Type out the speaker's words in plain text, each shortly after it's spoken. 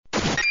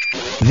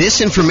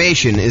This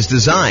information is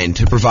designed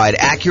to provide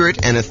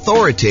accurate and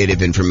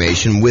authoritative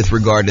information with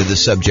regard to the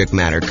subject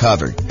matter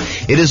covered.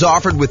 It is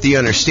offered with the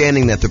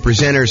understanding that the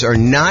presenters are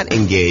not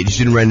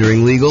engaged in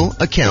rendering legal,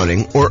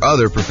 accounting, or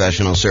other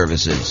professional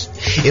services.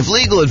 If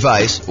legal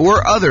advice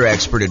or other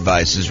expert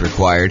advice is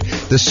required,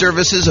 the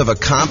services of a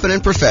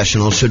competent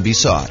professional should be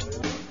sought.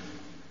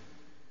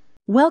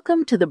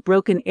 Welcome to the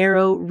Broken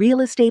Arrow Real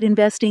Estate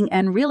Investing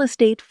and Real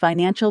Estate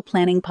Financial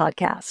Planning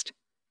Podcast.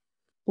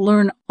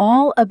 Learn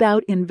all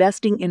about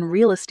investing in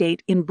real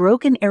estate in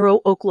Broken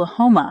Arrow,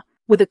 Oklahoma,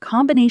 with a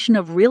combination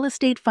of real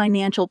estate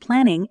financial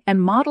planning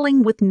and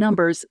modeling with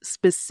numbers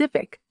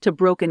specific to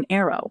Broken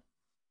Arrow.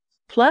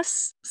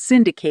 Plus,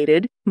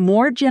 syndicated,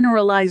 more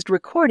generalized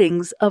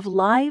recordings of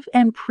live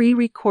and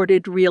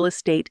pre-recorded real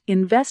estate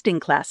investing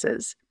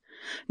classes.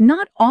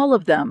 Not all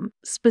of them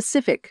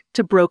specific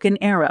to Broken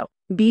Arrow.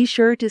 Be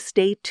sure to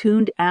stay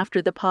tuned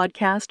after the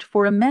podcast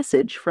for a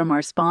message from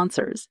our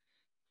sponsors.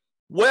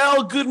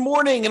 Well, good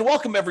morning and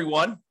welcome,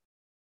 everyone.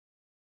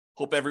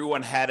 Hope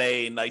everyone had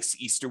a nice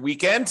Easter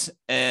weekend,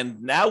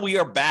 and now we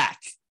are back.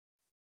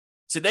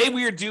 Today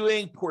we are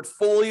doing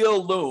Portfolio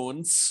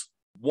Loans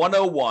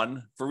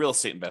 101 for real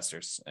estate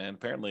investors, and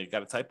apparently I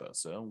got a typo,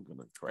 so I'm going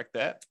to correct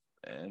that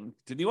and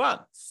continue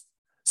on.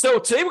 So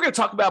today we're going to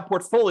talk about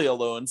portfolio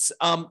loans.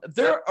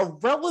 They're a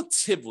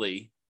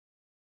relatively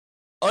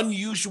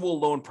unusual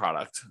loan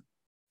product.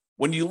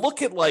 When you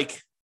look at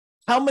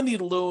how many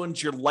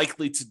loans you're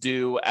likely to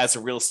do as a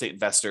real estate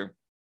investor.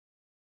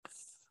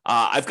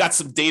 I've got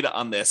some data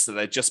on this that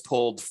I just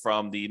pulled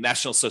from the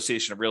National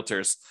Association of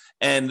Realtors,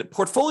 and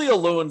portfolio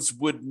loans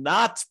would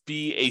not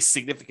be a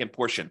significant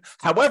portion.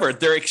 However,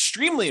 they're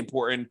extremely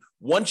important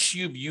once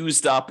you've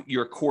used up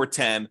your core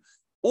 10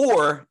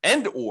 or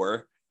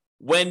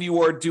when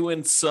you are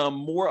doing some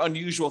more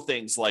unusual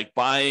things like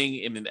buying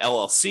in an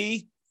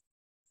LLC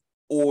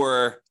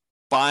or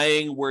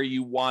buying where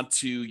you want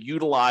to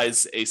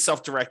utilize a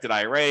self-directed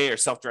IRA or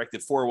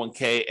self-directed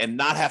 401k and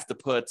not have to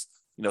put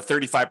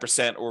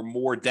 35% or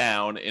more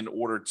down in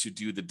order to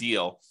do the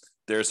deal.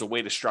 There's a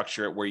way to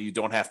structure it where you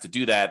don't have to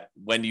do that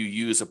when you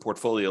use a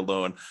portfolio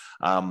loan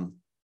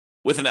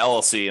with an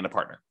LLC and a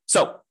partner.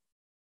 So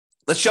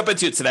let's jump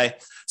into it today.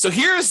 So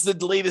here's the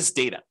latest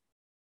data.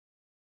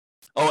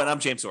 Oh, and I'm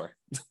James Orr,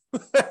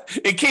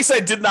 in case I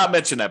did not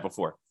mention that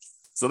before.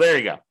 So there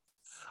you go.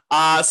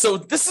 So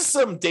this is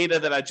some data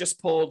that I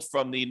just pulled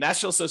from the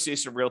National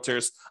Association of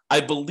Realtors. I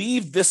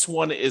believe this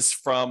one is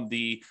from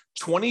the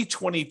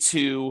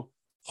 2022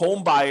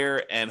 home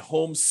buyer and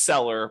home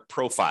seller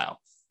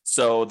profile.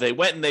 So they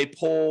went and they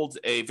pulled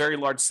a very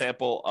large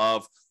sample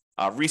of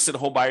recent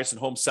home buyers and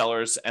home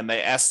sellers, and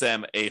they asked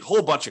them a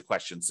whole bunch of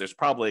questions. There's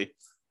probably,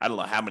 I don't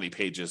know how many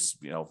pages,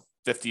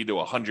 50 to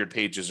 100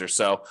 pages or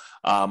so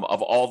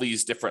of all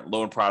these different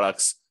loan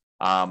products.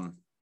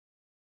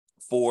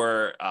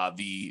 For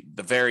the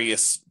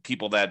various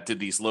people that did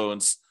these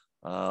loans.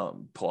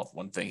 Pull up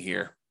one thing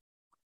here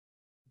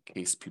in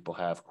case people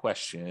have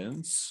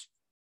questions.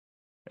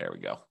 There we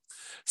go.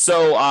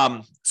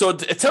 So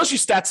it tells you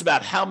stats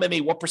about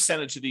what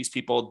percentage of these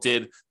people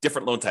did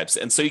different loan types.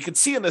 And so you can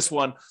see in this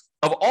one,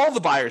 of all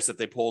the buyers that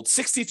they pulled,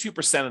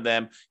 62% of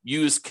them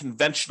used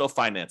conventional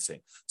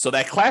financing. So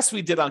that class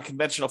we did on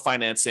conventional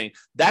financing,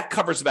 that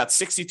covers about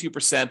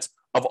 62%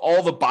 of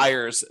all the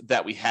buyers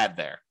that we had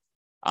there.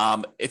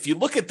 If you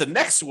look at the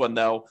next one,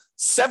 though,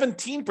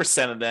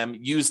 17% of them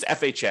used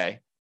FHA,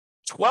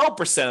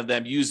 12% of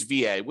them used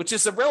VA, which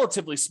is a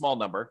relatively small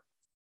number,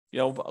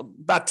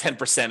 about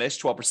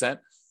 10%-ish, 12%.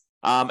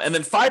 And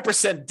then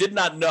 5% did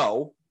not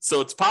know.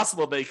 So it's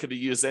possible they could have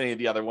used any of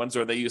the other ones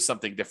or they used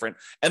something different.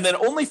 And then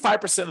only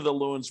 5% of the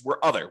loans were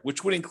other,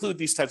 which would include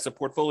these types of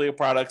portfolio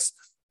products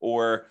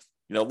or,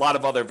 a lot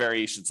of other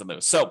variations on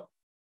those. So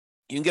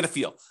you can get a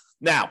feel.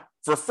 Now,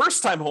 for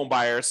first-time home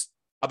buyers,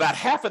 about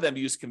half of them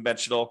used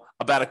conventional,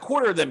 about a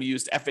quarter of them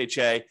used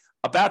FHA,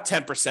 about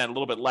 10%, a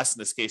little bit less in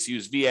this case,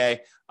 used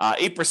VA,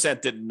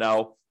 8% didn't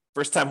know.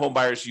 First-time home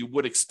buyers, you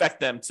would expect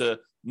them to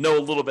know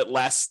a little bit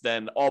less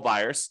than all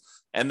buyers.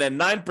 And then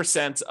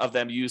 9% of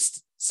them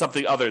used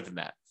something other than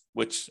that,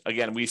 which,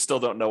 again, we still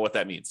don't know what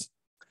that means.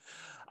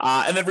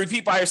 And then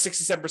repeat buyers,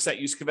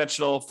 67% used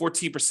conventional,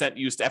 14%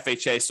 used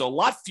FHA. So a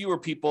lot fewer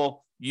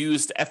people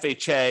used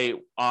FHA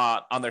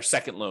on their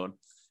second loan.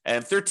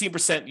 And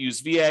 13%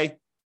 used VA.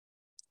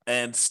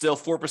 And still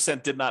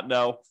 4% did not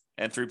know,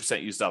 and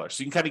 3% used dollars.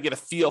 So you can kind of get a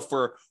feel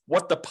for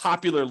what the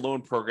popular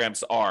loan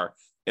programs are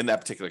in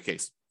that particular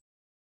case.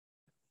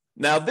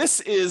 Now, this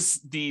is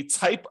the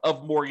type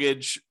of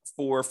mortgage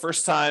for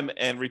first-time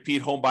and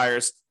repeat home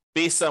buyers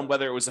based on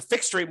whether it was a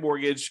fixed-rate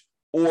mortgage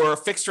or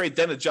fixed rate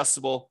then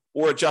adjustable,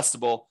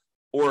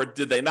 or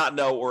did they not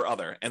know, or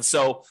other. And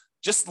so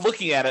just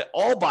looking at it,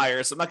 all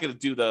buyers, I'm not going to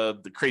do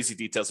the crazy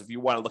details. If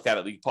you want to look at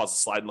it, you can pause the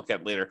slide and look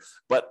at it later.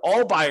 But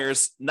all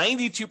buyers,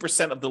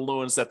 92% of the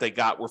loans that they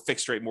got were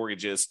fixed rate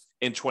mortgages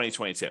in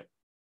 2022,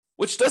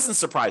 which doesn't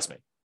surprise me.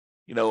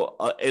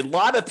 A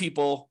lot of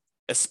people,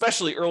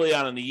 especially early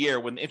on in the year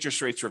when interest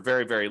rates were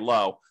very, very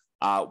low,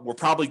 were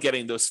probably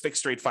getting those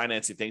fixed rate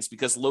financing things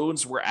because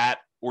loans were at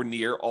or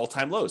near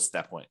all-time lows at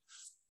that point.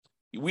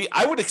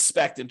 I would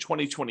expect in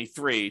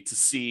 2023 to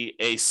see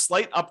a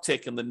slight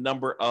uptick in the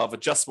number of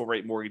adjustable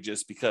rate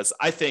mortgages, because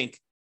I think,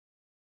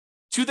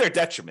 to their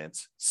detriment,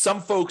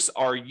 some folks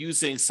are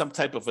using some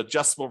type of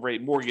adjustable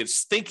rate mortgage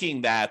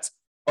thinking that,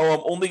 oh,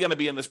 I'm only going to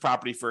be in this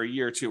property for a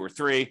year or 2 or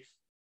 3,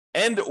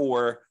 and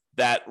or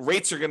that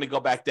rates are going to go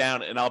back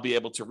down and I'll be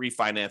able to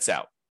refinance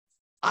out.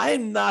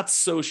 I'm not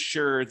so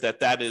sure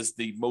that that is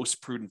the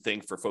most prudent thing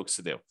for folks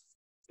to do.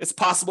 It's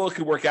possible it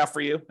could work out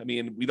for you. I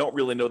mean, we don't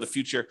really know the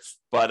future,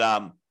 but I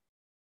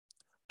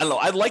don't know.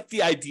 I like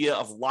the idea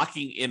of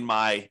locking in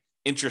my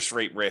interest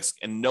rate risk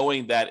and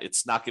knowing that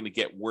it's not going to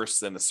get worse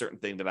than a certain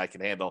thing that I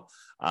can handle.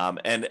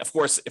 And of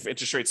course, if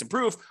interest rates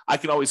improve, I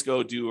can always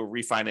go do a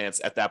refinance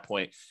at that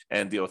point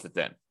and deal with it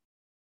then.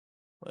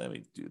 Let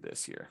me do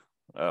this here.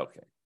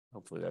 Okay.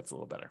 Hopefully that's a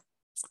little better.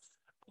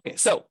 Okay.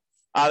 So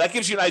that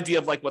gives you an idea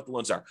of like what the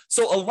loans are.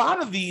 So a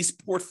lot of these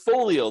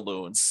portfolio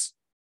loans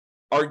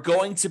are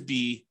going to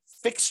be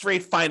fixed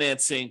rate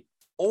financing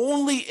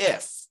only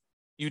if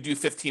you do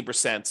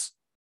 15%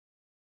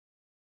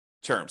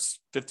 terms,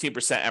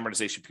 15%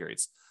 amortization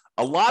periods.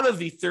 A lot of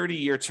the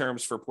 30-year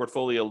terms for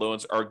portfolio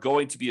loans are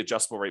going to be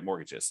adjustable rate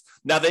mortgages.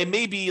 Now, they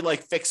may be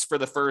like fixed for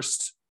the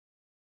first,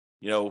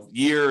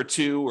 year or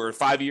 2 or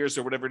 5 years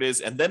or whatever it is,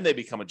 and then they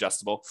become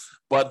adjustable.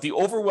 But the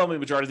overwhelming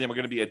majority of them are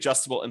going to be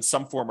adjustable in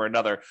some form or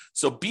another.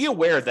 So be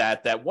aware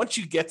that once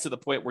you get to the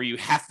point where you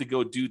have to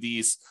go do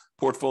these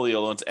portfolio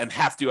loans, and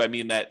have to, I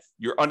mean that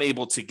you're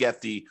unable to get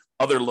the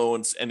other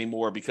loans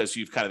anymore because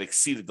you've kind of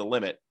exceeded the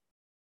limit,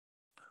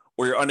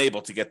 or you're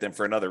unable to get them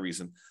for another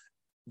reason,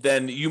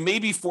 then you may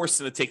be forced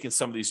into taking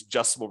some of these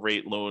adjustable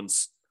rate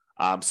loans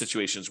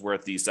situations where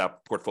these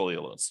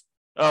portfolio loans.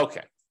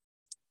 Okay.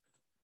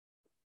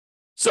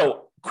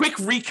 So quick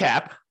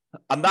recap.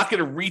 I'm not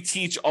going to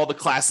reteach all the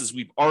classes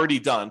we've already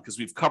done because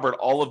we've covered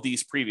all of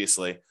these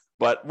previously,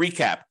 but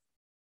recap.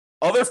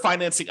 Other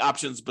financing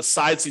options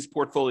besides these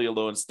portfolio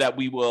loans that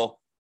we will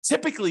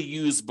typically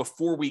use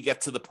before we get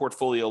to the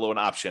portfolio loan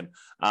option,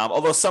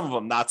 although some of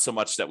them not so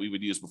much that we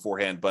would use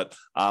beforehand, but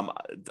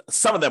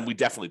some of them we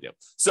definitely do.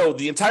 So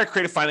the entire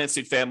creative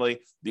financing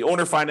family, the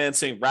owner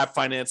financing, wrap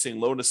financing,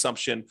 loan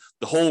assumption,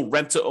 the whole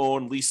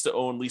rent-to-own, lease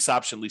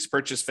option, lease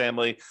purchase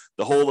family,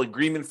 the whole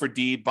agreement for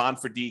deed, bond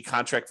for deed,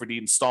 contract for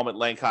deed, installment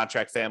land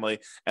contract family,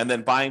 and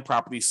then buying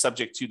properties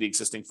subject to the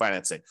existing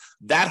financing.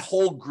 That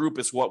whole group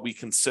is what we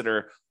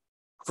consider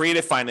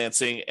creative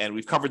financing, and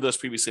we've covered those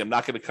previously. I'm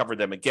not going to cover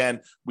them again.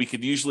 We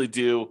could usually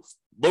do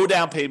low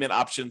down payment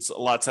options a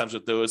lot of times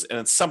with those, and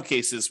in some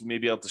cases, we may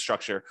be able to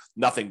structure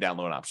nothing down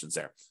loan options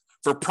there.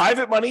 For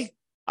private money,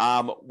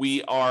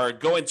 we are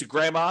going to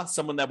grandma,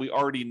 someone that we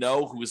already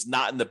know who is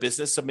not in the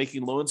business of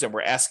making loans, and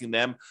we're asking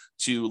them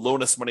to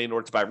loan us money in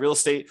order to buy real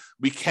estate.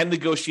 We can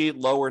negotiate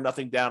low or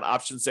nothing down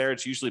options there.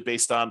 It's usually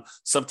based on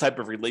some type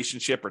of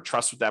relationship or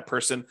trust with that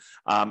person,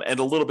 and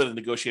a little bit of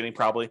negotiating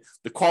probably.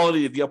 The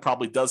quality of the deal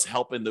probably does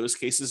help in those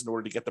cases in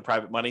order to get the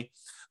private money.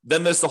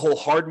 Then there's the whole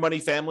hard money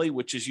family,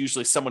 which is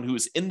usually someone who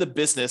is in the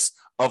business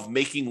of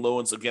making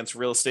loans against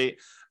real estate.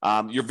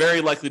 You're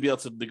very likely to be able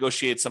to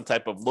negotiate some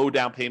type of low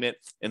down payment.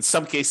 In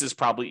some cases,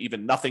 probably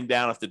even nothing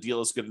down if the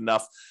deal is good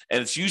enough.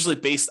 And it's usually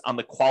based on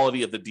the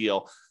quality of the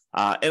deal.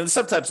 And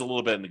sometimes a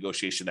little bit of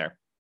negotiation there.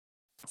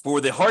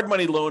 For the hard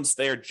money loans,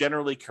 they are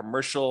generally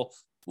commercial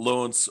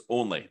loans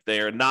only.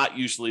 They are not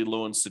usually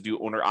loans to do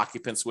owner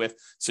occupants with.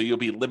 So you'll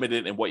be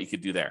limited in what you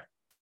could do there.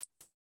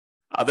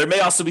 There may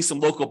also be some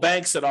local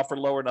banks that offer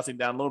lower nothing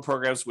down loan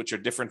programs, which are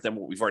different than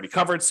what we've already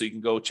covered. So you can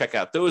go check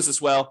out those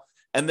as well.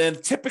 And then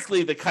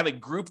typically the kind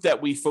of group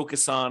that we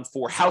focus on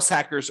for house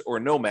hackers or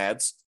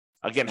nomads.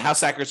 Again,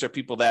 house hackers are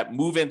people that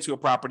move into a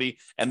property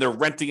and they're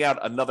renting out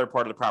another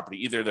part of the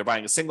property. Either they're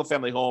buying a single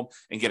family home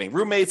and getting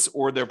roommates,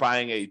 or they're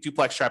buying a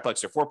duplex,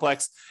 triplex, or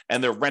fourplex,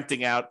 and they're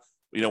renting out,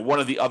 one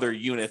of the other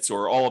units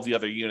or all of the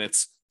other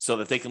units so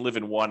that they can live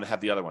in one and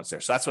have the other ones there.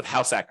 So that's what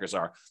house hackers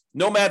are.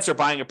 Nomads are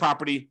buying a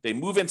property. They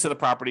move into the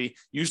property,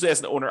 usually as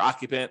an owner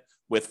occupant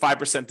with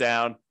 5%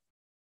 down,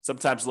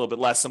 sometimes a little bit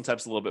less,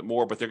 sometimes a little bit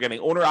more, but they're getting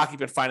owner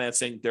occupant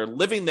financing. They're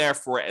living there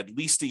for at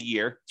least a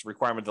year. It's a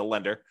requirement of the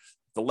lender.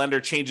 The lender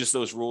changes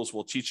those rules.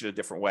 We'll teach it a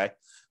different way,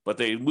 but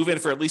they move in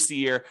for at least a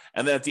year.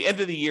 And then at the end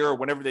of the year, or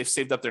whenever they've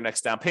saved up their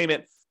next down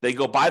payment, they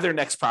go buy their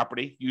next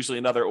property, usually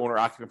another owner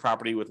occupant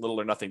property with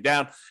little or nothing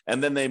down.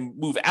 And then they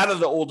move out of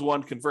the old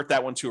one, convert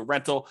that one to a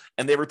rental,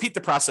 and they repeat the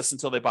process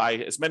until they buy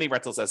as many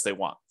rentals as they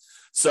want.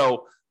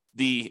 So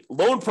the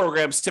loan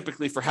programs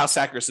typically for house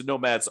hackers and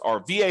nomads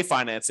are VA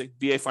financing.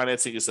 VA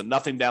financing is a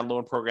nothing down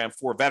loan program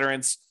for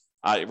veterans.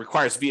 It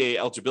requires VA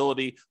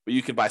eligibility, but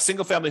you can buy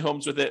single family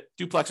homes with it,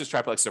 duplexes,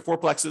 triplexes, or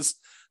fourplexes.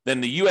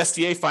 Then the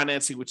USDA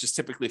financing, which is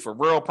typically for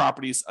rural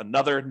properties,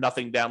 another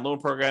nothing down loan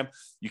program.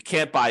 You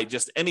can't buy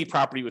just any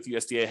property with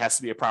USDA. It has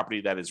to be a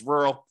property that is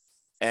rural,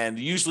 and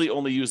usually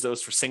only use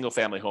those for single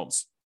family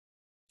homes.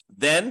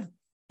 Then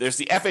there's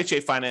the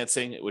FHA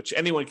financing, which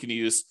anyone can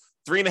use.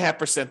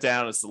 3.5%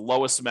 down is the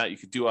lowest amount you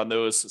could do on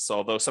those. So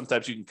although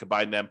sometimes you can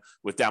combine them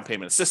with down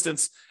payment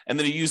assistance, and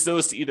then you use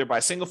those to either buy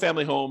single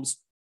family homes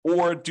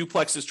or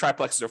duplexes,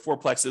 triplexes, or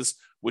fourplexes,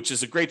 which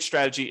is a great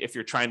strategy if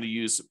you're trying to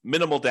use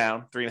minimal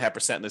down,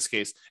 3.5% in this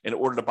case, in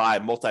order to buy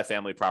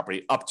multifamily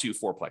property up to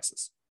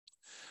fourplexes.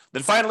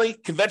 Then finally,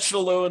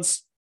 conventional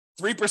loans,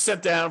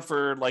 3% down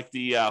for like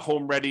the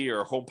Home Ready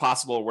or Home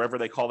Possible, or wherever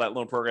they call that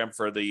loan program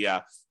for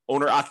the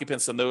owner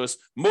occupants on those.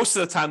 Most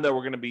of the time, though,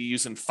 we're going to be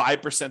using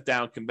 5%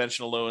 down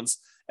conventional loans.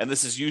 And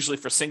this is usually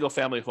for single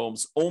family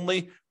homes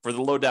only. For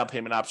the low down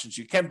payment options,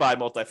 you can buy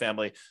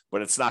multifamily,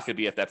 but it's not going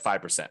to be at that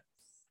 5%.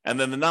 And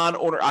then the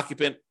non-owner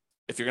occupant,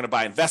 if you're going to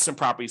buy investment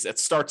properties, it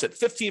starts at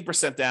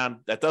 15%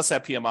 down. That does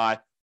have PMI,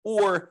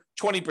 or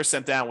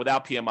 20% down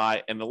without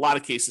PMI. And in a lot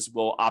of cases,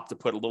 we'll opt to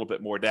put a little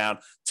bit more down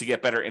to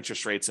get better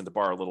interest rates and to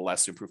borrow a little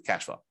less to improve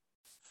cash flow.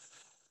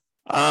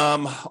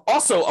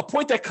 Also, a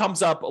point that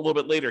comes up a little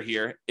bit later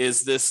here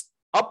is this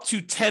up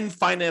to 10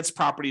 finance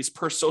properties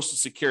per Social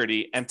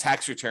Security and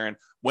tax return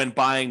when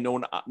buying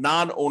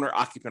non-owner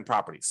occupant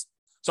properties.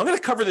 So I'm going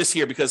to cover this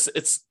here because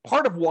it's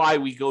part of why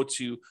we go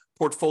to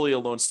portfolio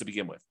loans to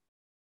begin with.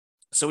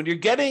 So when you're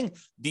getting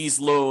these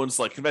loans,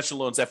 like conventional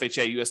loans,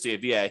 FHA,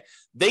 USDA, VA,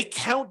 they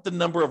count the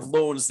number of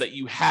loans that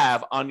you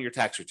have on your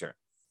tax return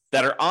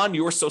that are on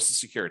your Social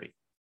Security.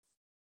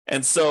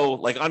 And so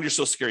like on your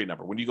Social Security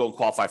number, when you go and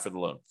qualify for the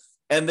loan.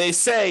 And they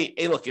say,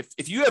 hey, look,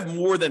 if you have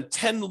more than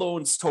 10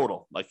 loans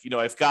total, like,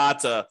 I've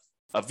got a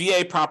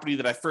VA property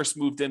that I first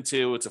moved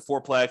into. It's a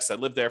fourplex. I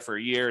lived there for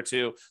a year or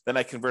two. Then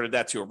I converted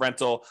that to a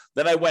rental.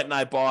 Then I went and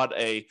I bought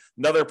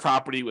another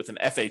property with an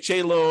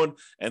FHA loan.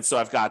 And so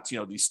I've got,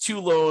 these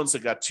two loans.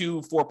 I've got two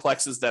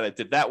fourplexes that I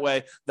did that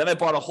way. Then I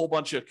bought a whole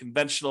bunch of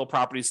conventional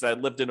properties that I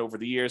lived in over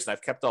the years, and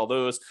I've kept all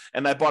those.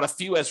 And I bought a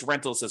few as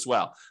rentals as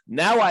well.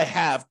 Now I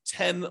have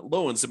 10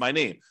 loans in my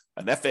name.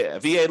 A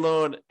VA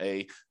loan,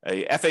 a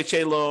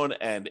FHA loan,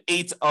 and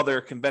 8 other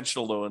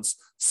conventional loans,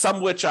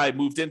 some which I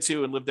moved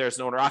into and lived there as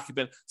an owner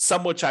occupant,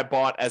 some which I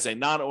bought as a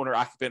non-owner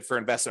occupant for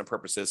investment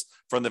purposes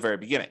from the very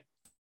beginning.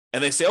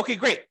 And they say, okay,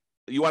 great.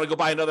 You want to go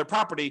buy another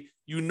property.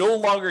 You no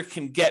longer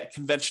can get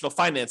conventional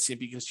financing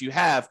because you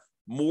have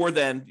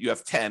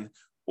 10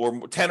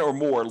 or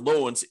more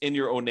loans in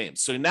your own name.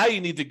 So now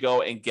you need to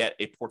go and get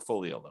a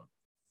portfolio loan.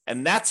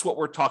 And that's what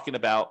we're talking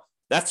about.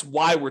 That's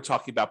why we're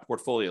talking about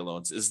portfolio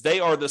loans, is they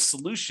are the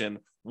solution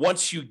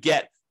once you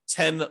get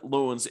 10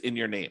 loans in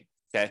your name,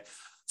 okay?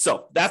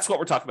 So that's what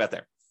we're talking about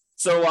there.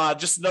 So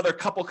just another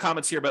couple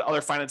comments here about other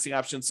financing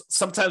options.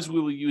 Sometimes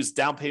we will use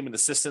down payment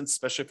assistance,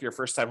 especially if you're a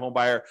first-time home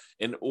buyer,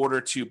 in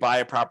order to buy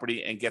a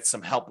property and get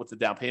some help with the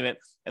down payment.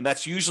 And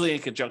that's usually in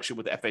conjunction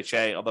with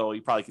FHA, although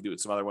you probably could do it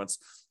with some other ones.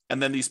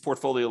 And then these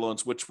portfolio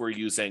loans, which we're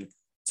using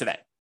today.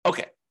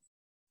 Okay,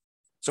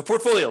 so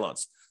portfolio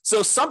loans.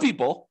 So some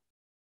people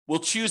will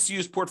choose to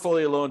use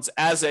portfolio loans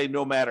as a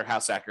nomad or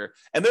house hacker,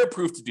 and they're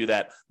approved to do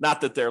that.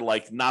 Not that they're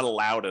like not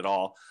allowed at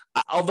all.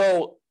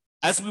 Although,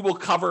 as we will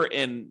cover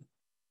in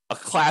a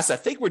class I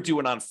think we're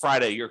doing on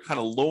Friday, your kind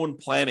of loan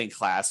planning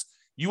class,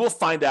 you will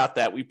find out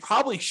that we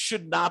probably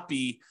should not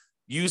be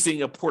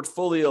using a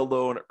portfolio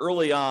loan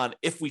early on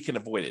if we can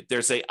avoid it.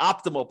 There's a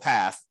optimal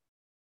path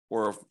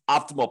or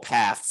optimal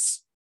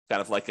paths, kind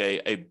of like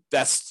a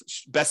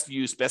best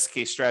use, best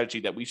case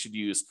strategy that we should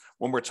use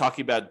when we're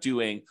talking about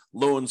doing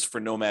loans for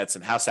nomads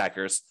and house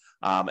hackers.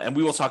 And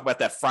we will talk about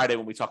that Friday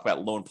when we talk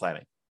about loan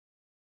planning.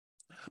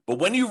 But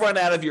when you run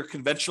out of your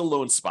conventional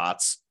loan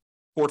spots,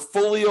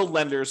 portfolio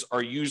lenders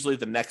are usually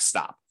the next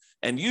stop.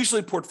 And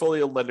usually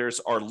portfolio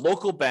lenders are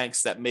local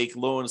banks that make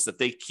loans that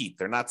they keep.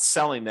 They're not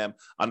selling them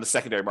on the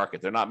secondary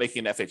market. They're not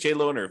making an FHA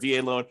loan or a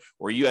VA loan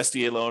or a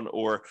USDA loan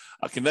or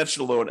a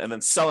conventional loan and then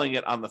selling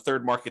it on the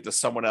third market to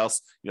someone else,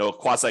 a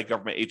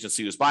quasi-government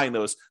agency who's buying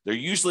those. They're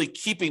usually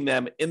keeping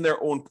them in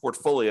their own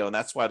portfolio, and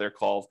that's why they're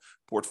called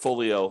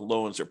portfolio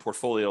loans or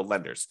portfolio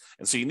lenders.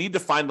 And so you need to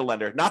find the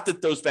lender. Not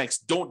that those banks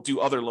don't do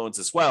other loans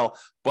as well,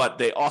 but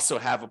they also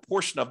have a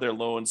portion of their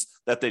loans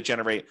that they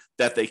generate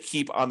that they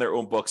keep on their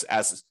own books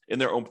as in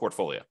their own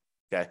portfolio.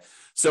 Okay.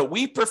 So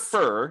we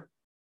prefer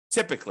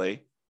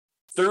typically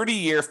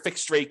 30-year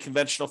fixed rate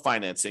conventional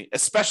financing,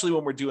 especially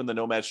when we're doing the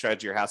nomad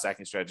strategy or house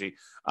hacking strategy,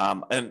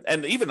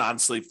 and even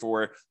honestly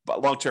for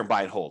long-term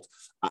buy and hold.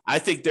 I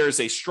think there's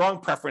a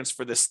strong preference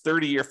for this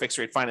 30-year fixed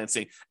rate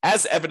financing,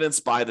 as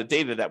evidenced by the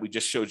data that we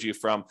just showed you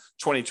from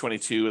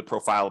 2022 with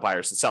profile of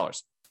buyers and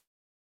sellers.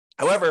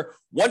 However,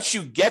 once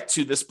you get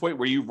to this point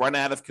where you run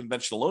out of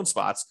conventional loan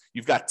spots,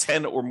 you've got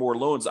 10 or more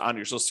loans on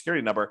your Social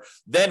Security number,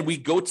 then we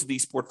go to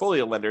these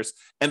portfolio lenders.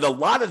 And a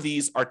lot of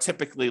these are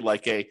typically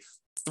like a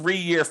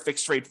 3-year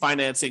fixed rate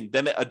financing,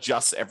 then it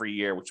adjusts every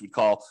year, which we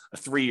call a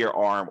 3-year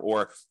ARM,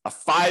 or a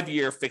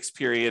 5-year fixed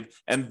period,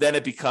 and then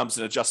it becomes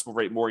an adjustable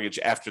rate mortgage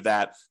after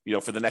that,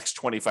 for the next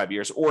 25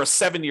 years, or a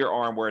 7-year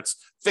ARM where it's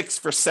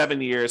fixed for 7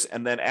 years,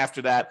 and then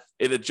after that,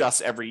 it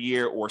adjusts every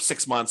year or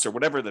 6 months or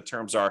whatever the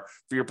terms are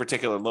for your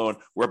particular loan,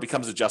 where it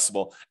becomes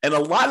adjustable. And a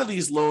lot of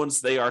these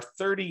loans, they are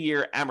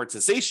 30-year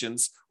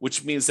amortizations,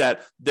 which means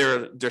that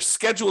they're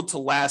scheduled to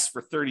last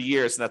for 30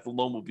 years and that the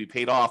loan will be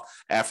paid off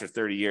after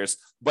 30 years.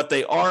 But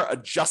they are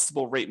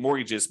adjustable rate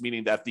mortgages,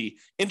 meaning that the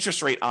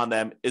interest rate on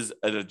them is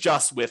an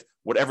adjust with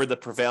whatever the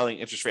prevailing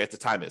interest rate at the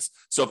time is.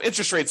 So if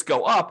interest rates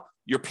go up,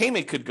 your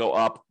payment could go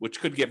up,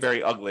 which could get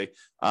very ugly.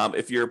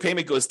 If your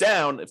payment goes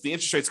down, if the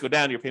interest rates go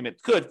down, your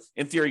payment could,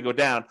 in theory, go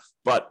down.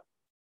 But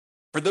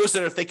for those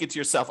that are thinking to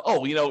yourself,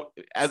 oh,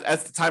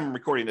 as the time I'm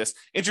recording this,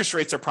 interest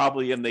rates are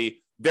probably in the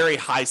very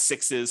high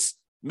sixes,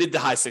 mid to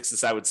high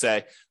sixes, I would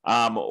say,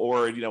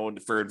 or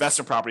for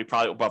investment property,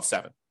 probably above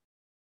 7.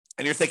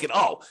 And you're thinking,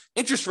 oh,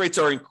 interest rates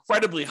are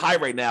incredibly high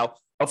right now.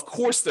 Of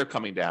course they're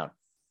coming down.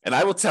 And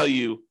I will tell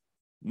you,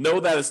 no,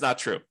 that is not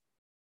true.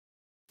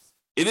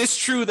 It is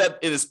true that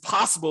it is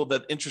possible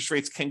that interest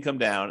rates can come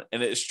down,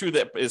 and it is true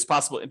that it is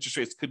possible interest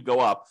rates could go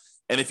up.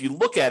 And if you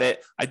look at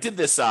it, I did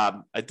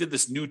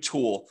this new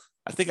tool.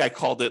 I think I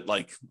called it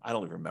I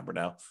don't even remember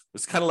now.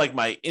 It's kind of like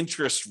my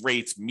interest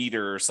rates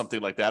meter or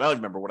something like that. I don't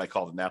remember what I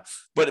called it now.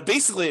 But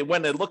basically,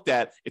 when I looked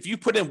at, if you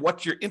put in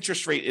what your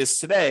interest rate is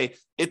today,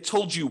 it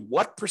told you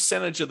what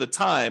percentage of the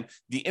time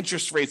the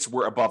interest rates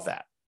were above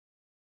that.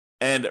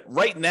 And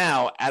right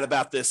now, at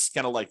about this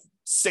kind of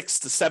 6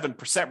 to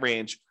 7%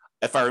 range,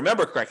 if I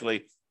remember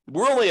correctly,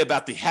 we're only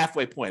about the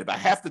halfway point. About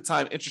half the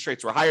time interest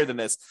rates were higher than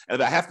this, and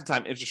about half the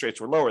time interest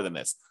rates were lower than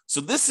this.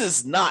 So this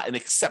is not an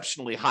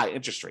exceptionally high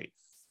interest rate.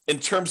 In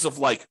terms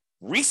of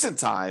recent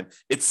time,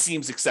 it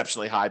seems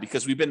exceptionally high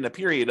because we've been in a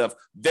period of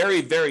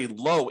very, very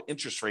low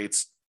interest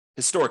rates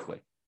historically.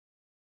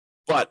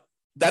 But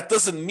that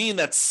doesn't mean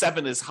that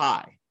 7 is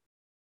high.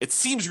 It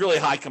seems really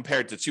high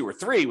compared to 2 or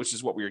 3, which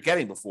is what we were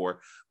getting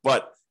before,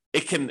 but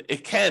it can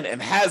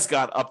and has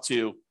gone up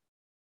to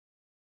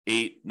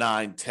 8,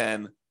 9,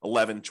 10,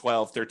 11,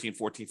 12, 13,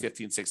 14,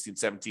 15, 16,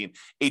 17,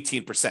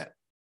 18%.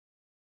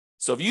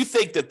 So if you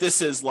think that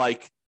this is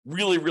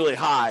really, really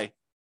high,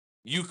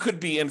 you could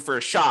be in for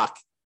a shock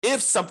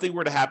if something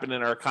were to happen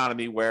in our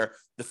economy where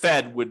the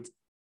Fed would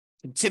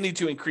continue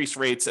to increase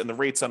rates and the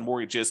rates on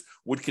mortgages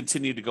would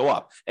continue to go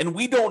up. And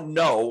we don't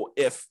know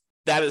if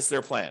that is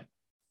their plan.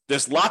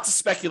 There's lots of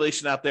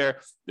speculation out there.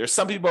 There's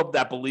some people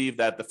that believe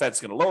that the Fed's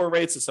going to lower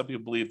rates, and some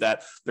people believe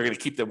that they're going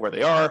to keep them where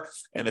they are.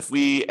 And if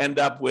we end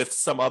up with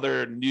some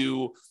other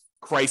new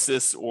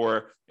crisis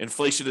or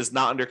inflation is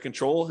not under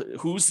control,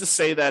 who's to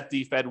say that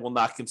the Fed will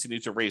not continue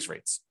to raise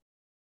rates?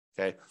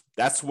 Okay,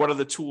 that's one of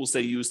the tools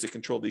they use to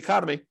control the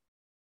economy.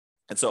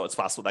 And so it's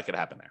possible that could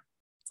happen there.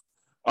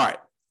 All right.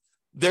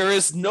 There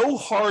is no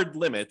hard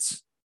limit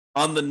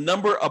on the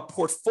number of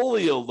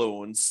portfolio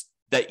loans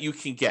that you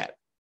can get,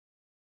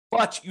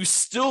 but you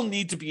still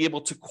need to be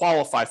able to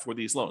qualify for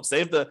these loans. They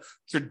have the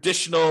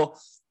traditional,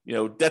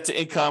 debt to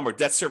income or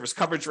debt service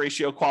coverage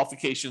ratio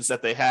qualifications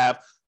that they have.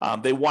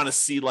 They want to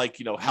see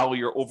how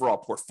your overall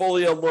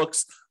portfolio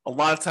looks. A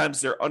lot of times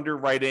their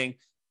underwriting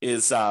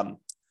is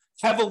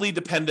heavily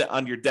dependent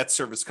on your debt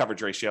service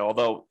coverage ratio,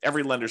 although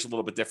every lender is a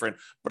little bit different,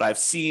 but I've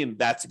seen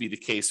that to be the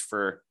case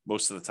for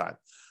most of the time.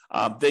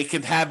 They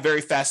can have very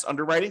fast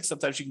underwriting.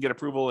 Sometimes you can get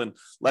approval in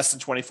less than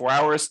 24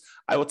 hours.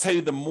 I will tell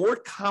you, the more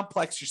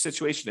complex your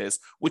situation is,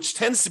 which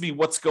tends to be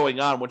what's going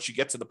on once you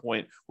get to the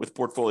point with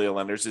portfolio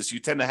lenders, is you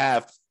tend to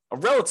have a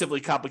relatively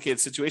complicated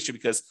situation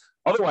because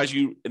otherwise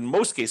you, in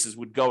most cases,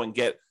 would go and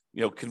get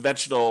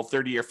conventional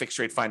 30-year fixed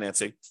rate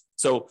financing.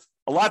 So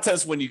a lot of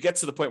times when you get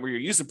to the point where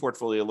you're using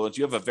portfolio loans,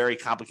 you have a very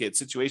complicated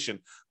situation.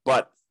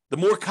 But the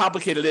more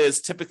complicated it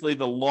is, typically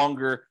the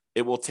longer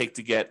it will take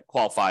to get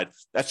qualified.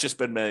 That's just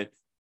been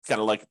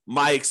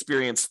my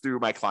experience through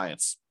my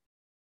clients.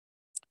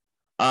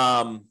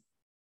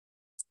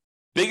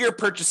 Bigger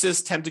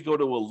purchases tend to go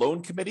to a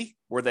loan committee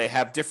where they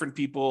have different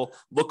people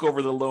look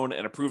over the loan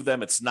and approve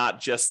them. It's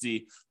not just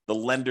the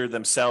lender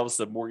themselves,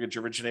 the mortgage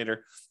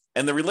originator.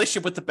 And the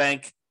relationship with the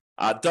bank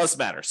does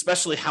matter,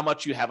 especially how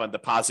much you have on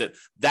deposit.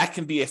 That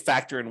can be a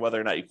factor in whether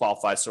or not you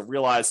qualify. So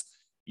realize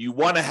you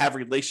want to have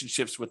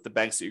relationships with the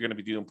banks that you're going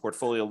to be doing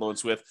portfolio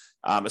loans with,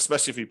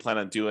 especially if you plan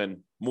on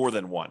doing more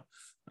than one.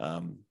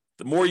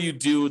 The more you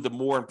do, the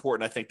more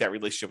important I think that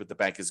relationship with the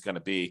bank is going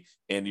to be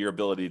in your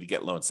ability to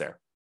get loans there.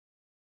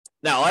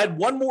 Now, I had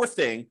one more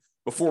thing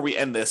before we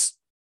end this,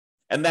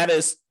 and that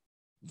is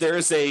there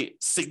is a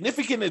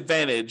significant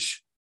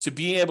advantage to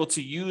being able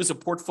to use a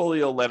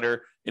portfolio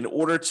lender in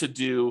order to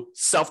do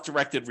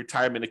self-directed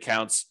retirement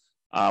accounts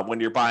when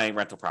you're buying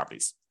rental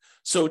properties.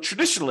 So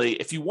traditionally,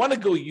 if you want to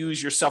go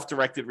use your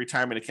self-directed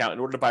retirement account in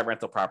order to buy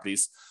rental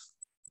properties,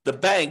 the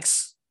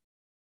banks,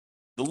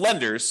 the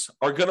lenders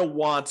are going to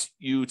want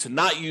you to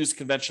not use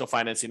conventional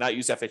financing, not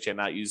use FHA,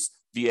 not use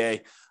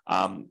VA,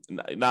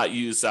 not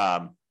use,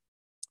 I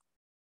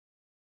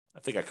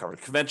think I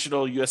covered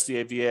conventional,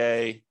 USDA,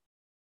 VA,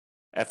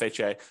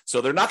 FHA. So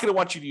they're not going to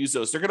want you to use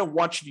those. They're going to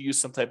want you to use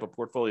some type of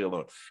portfolio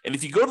loan. And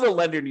if you go to the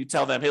lender and you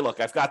tell them, hey,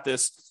 look, I've got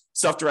this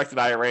self-directed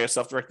IRA or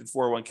self-directed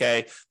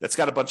 401k that's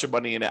got a bunch of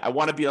money in it. I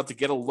want to be able to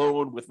get a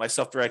loan with my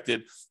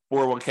self-directed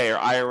 401k or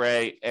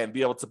IRA and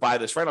be able to buy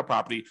this rental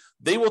property.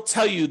 They will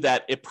tell you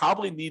that it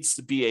probably needs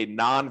to be a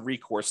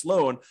non-recourse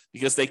loan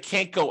because they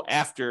can't go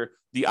after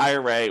the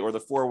IRA or the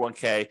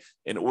 401k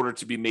in order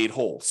to be made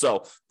whole.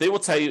 So they will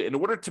tell you in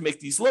order to make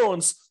these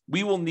loans,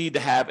 we will need to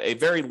have a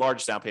very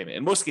large down payment.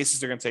 In most cases,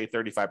 they're going to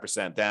tell you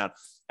 35% down.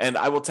 And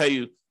I will tell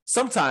you,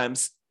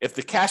 sometimes if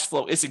the cash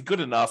flow isn't good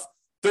enough,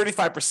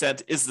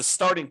 35% is the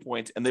starting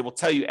point, and they will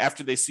tell you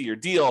after they see your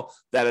deal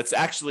that it's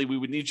actually, we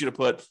would need you to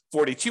put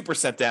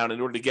 42% down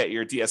in order to get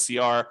your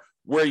DSCR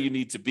where you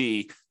need to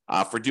be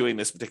for doing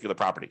this particular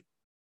property.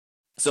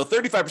 So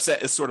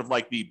 35% is sort of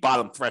like the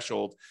bottom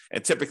threshold,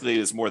 and typically it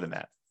is more than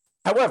that.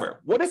 However,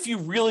 what if you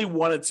really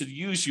wanted to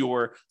use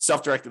your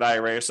self-directed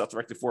IRA or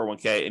self-directed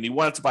 401k and you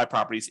wanted to buy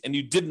properties and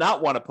you did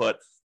not want to put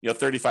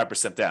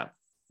 35% down?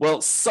 Well,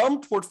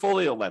 some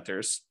portfolio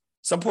lenders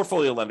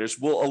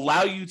will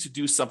allow you to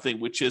do something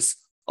which is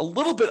a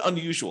little bit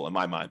unusual in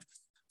my mind.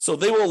 So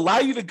they will allow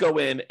you to go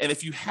in, and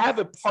if you have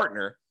a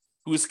partner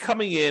who is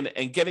coming in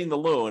and getting the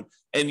loan,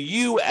 and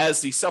you as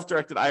the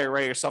self-directed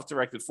IRA or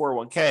self-directed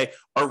 401k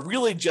are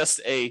really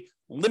just a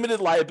limited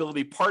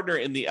liability partner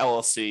in the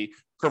LLC,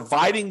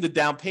 providing the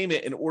down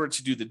payment in order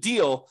to do the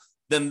deal,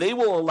 then they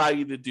will allow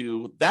you to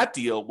do that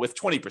deal with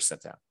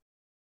 20% down.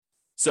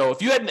 So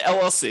if you had an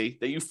LLC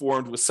that you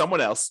formed with someone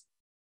else,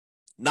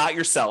 not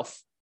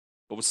yourself,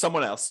 but with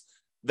someone else,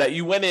 that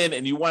you went in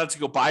and you wanted to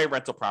go buy a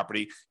rental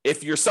property,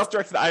 if your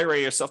self-directed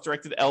IRA or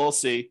self-directed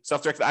LLC,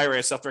 self-directed IRA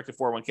or self-directed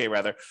 401k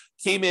rather,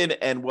 came in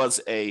and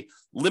was a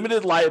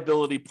limited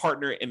liability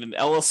partner in an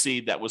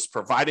LLC that was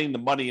providing the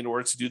money in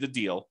order to do the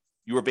deal,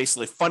 you were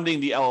basically funding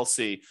the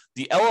LLC.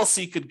 The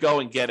LLC could go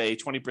and get a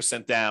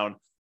 20% down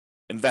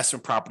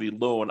investment property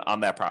loan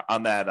on the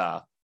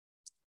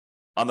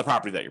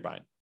property that you're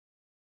buying.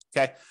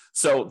 Okay,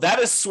 so that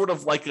is sort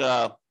of like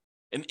an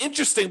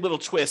interesting little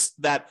twist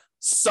that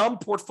some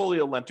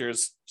portfolio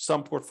lenders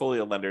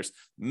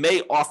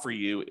may offer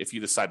you if you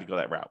decide to go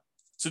that route.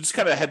 So just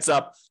kind of a heads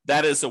up,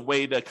 that is a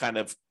way to kind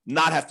of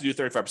not have to do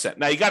 35%.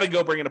 Now you got to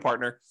go bring in a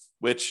partner,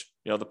 which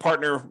the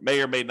partner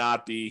may or may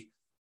not be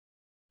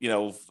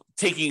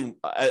taking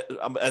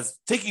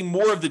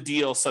more of the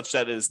deal such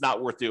that it is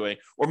not worth doing,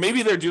 or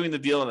maybe they're doing the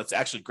deal and it's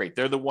actually great.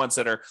 They're the ones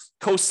that are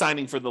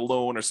co-signing for the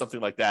loan or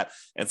something like that,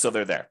 and so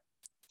they're there.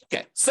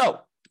 Okay,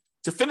 so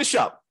to finish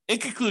up, in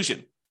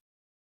conclusion,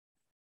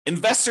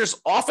 investors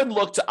often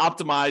look to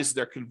optimize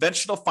their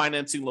conventional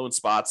financing loan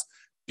spots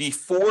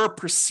before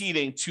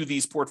proceeding to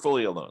these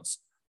portfolio loans.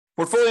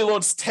 Portfolio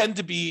loans tend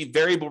to be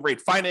variable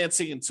rate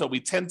financing, and so we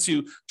tend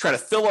to try to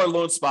fill our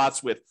loan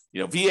spots with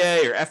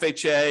VA or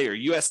FHA or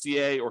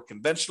USDA or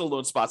conventional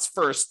loan spots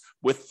first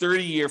with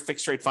 30-year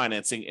fixed rate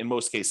financing in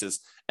most cases.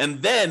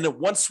 And then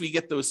once we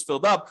get those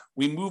filled up,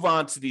 we move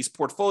on to these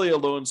portfolio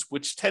loans,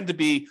 which tend to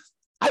be,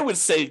 I would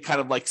say, kind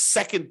of like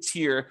second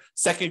tier,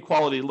 second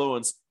quality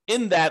loans,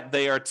 in that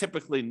they are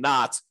typically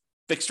not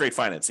fixed rate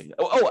financing.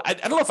 I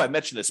don't know if I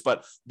mentioned this,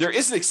 but there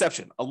is an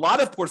exception. A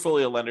lot of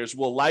portfolio lenders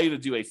will allow you to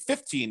do a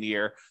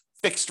 15-year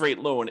fixed rate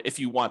loan if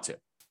you want to.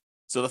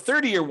 So the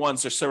 30-year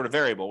ones are sort of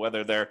variable,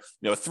 whether they're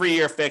a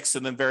 3-year fixed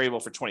and then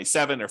variable for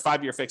 27, or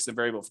 5-year fixed and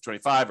variable for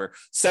 25, or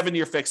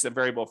 7-year fixed and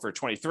variable for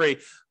 23.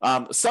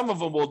 Some of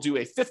them will do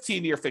a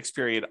 15-year fixed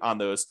period on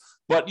those,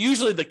 but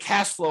usually the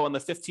cash flow on the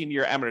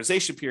 15-year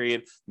amortization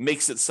period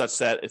makes it such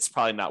that it's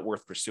probably not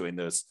worth pursuing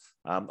those.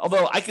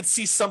 Although I could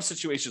see some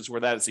situations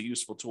where that is a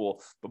useful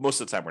tool, but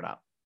most of the time we're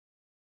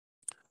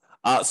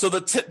not. So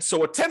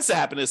what tends to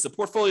happen is the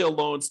portfolio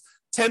loans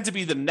tend to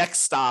be the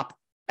next stop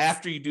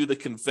after you do the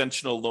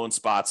conventional loan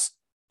spots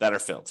that are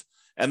filled.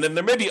 And then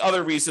there may be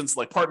other reasons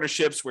like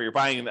partnerships where you're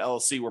buying an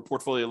LLC where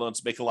portfolio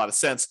loans make a lot of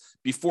sense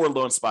before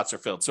loan spots are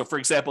filled. So for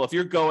example, if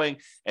you're going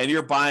and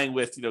you're buying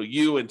with,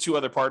 you and 2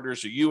 other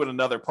partners, or you and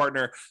another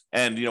partner,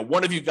 and,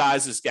 one of you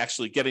guys is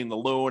actually getting the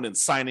loan and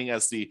signing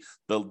as the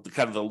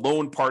kind of the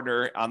loan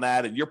partner on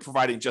that, and you're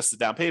providing just the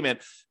down payment,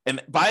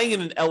 and buying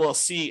in an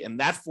LLC in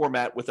that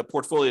format with a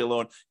portfolio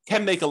loan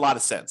can make a lot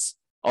of sense.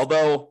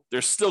 Although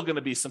there's still going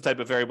to be some type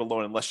of variable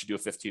loan unless you do a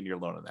 15-year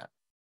loan on that.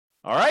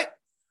 All right.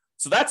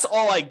 So that's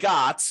all I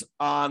got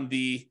on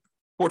the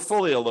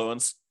portfolio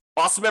loans.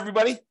 Awesome,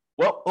 everybody.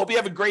 Well, hope you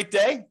have a great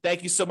day.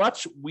 Thank you so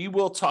much. We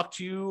will talk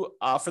to you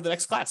for the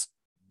next class.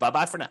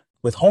 Bye-bye for now.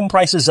 With home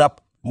prices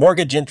up,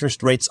 mortgage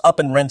interest rates up,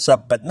 and rents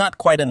up, but not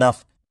quite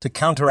enough to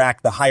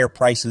counteract the higher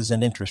prices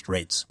and interest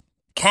rates,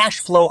 cash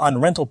flow on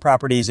rental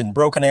properties in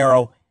Broken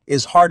Arrow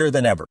is harder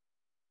than ever.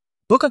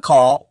 Book a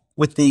call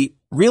with the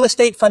Real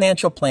Estate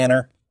Financial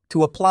Planner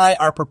to apply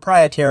our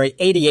proprietary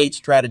 88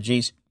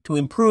 strategies to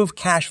improve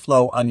cash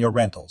flow on your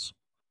rentals.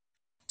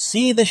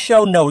 See the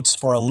show notes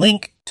for a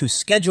link to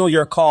schedule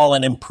your call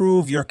and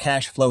improve your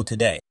cash flow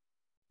today.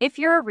 If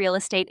you're a real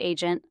estate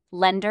agent,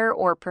 lender,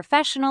 or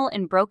professional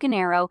in Broken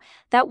Arrow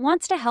that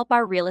wants to help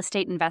our real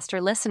estate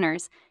investor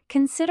listeners,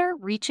 consider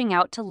reaching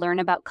out to learn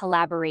about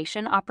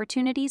collaboration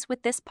opportunities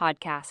with this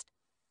podcast.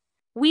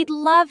 We'd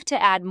love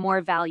to add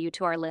more value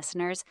to our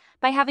listeners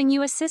by having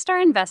you assist our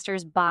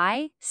investors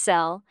buy,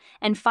 sell,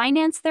 and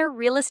finance their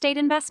real estate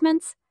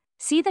investments.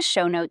 See the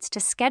show notes to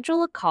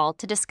schedule a call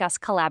to discuss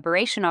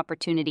collaboration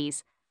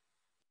opportunities.